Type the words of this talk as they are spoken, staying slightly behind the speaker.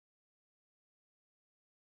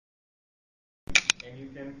and you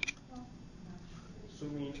can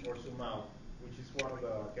zoom in or zoom out, which is one of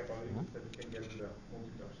the capabilities that you can get with the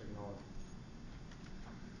multitoque technology.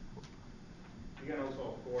 You can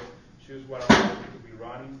also, of course, choose what application to be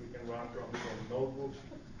running. We can run from notebooks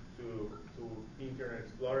to Internet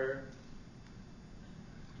Explorer,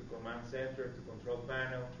 to Command Center, to Control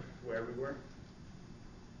Panel, to everywhere.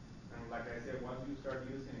 And like I said, once you start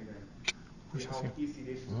using it, see how easy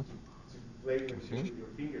it is to play with your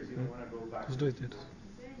fingers. You don't want to go back. Os dois dedos.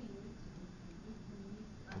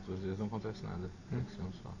 Às vezes não acontece nada.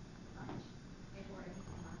 Só.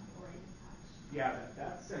 Yeah,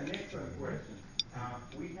 that's an excellent question.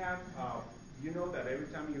 We have, you know that every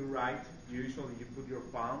time you write, usually you put your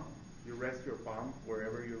palm, you rest your palm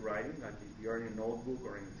wherever you're writing, like if you're in a notebook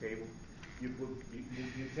or in a table, you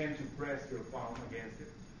tend to press your palm against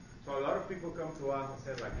it. So a lot of people come to us and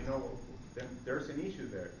say, like, you know, there's an issue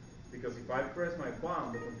there. Because if I press my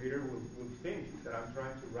palm, the computer will think that I'm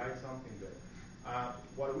trying to write something there.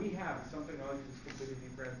 What we have is some technology that's completely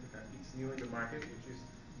different. It's new in the market, which is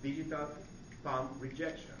digital palm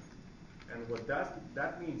rejection. And what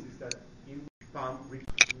that means is that in palm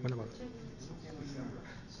rejection. What about?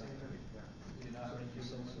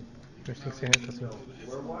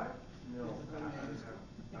 Worldwide? No, I don't have an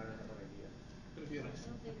idea. I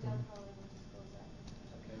don't think Dell probably won't disclose that.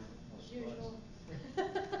 Okay. As usual.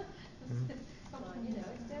 Come on, you know,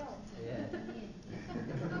 it's Dell. Yeah.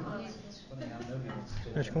 Come on. It's funny how nobody wants to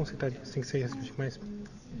talk. Acho que como você está dizendo, tem que ser mais.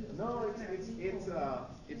 No,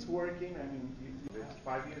 it's working. I mean, it's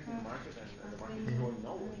 5 years in the market, and the market is going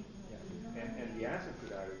nowhere. Yeah. And the answer to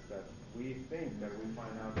that is that we think that we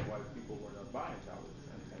find out why people were not buying tablets,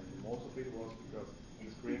 and most of it was because the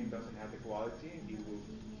screen doesn't have the quality. It will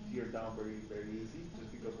tear down very, very easy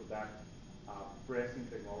just because of that pressing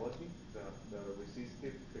technology, the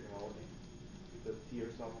resistive technology that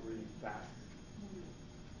tears up really fast.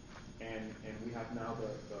 And we have now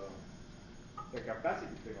the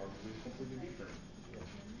capacitive technology, which is completely different.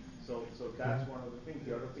 So that's one of the things.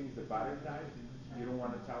 The other thing is the battery life. You don't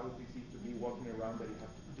want a tablet PC to be walking around that you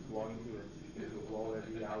have to plug into a wall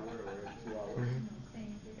every hour or every 2 hours.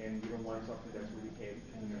 And you don't want something that's really heavy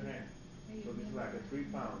in your hand. So this is like a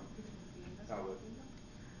 3-pound tablet.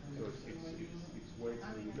 So it's weight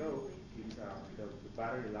really low. The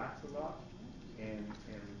battery lasts a lot, and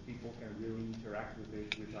people can really interact with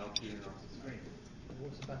it without tearing off the screen.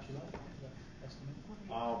 What's the battery life? Estimate?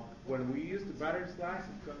 When we use the battery slice,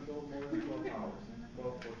 it's going to go more than 12 hours,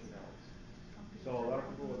 12, 14 hours. So a lot of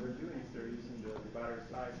people, what they're doing is they're using the battery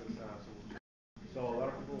slice as a solution. So a lot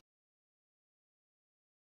of people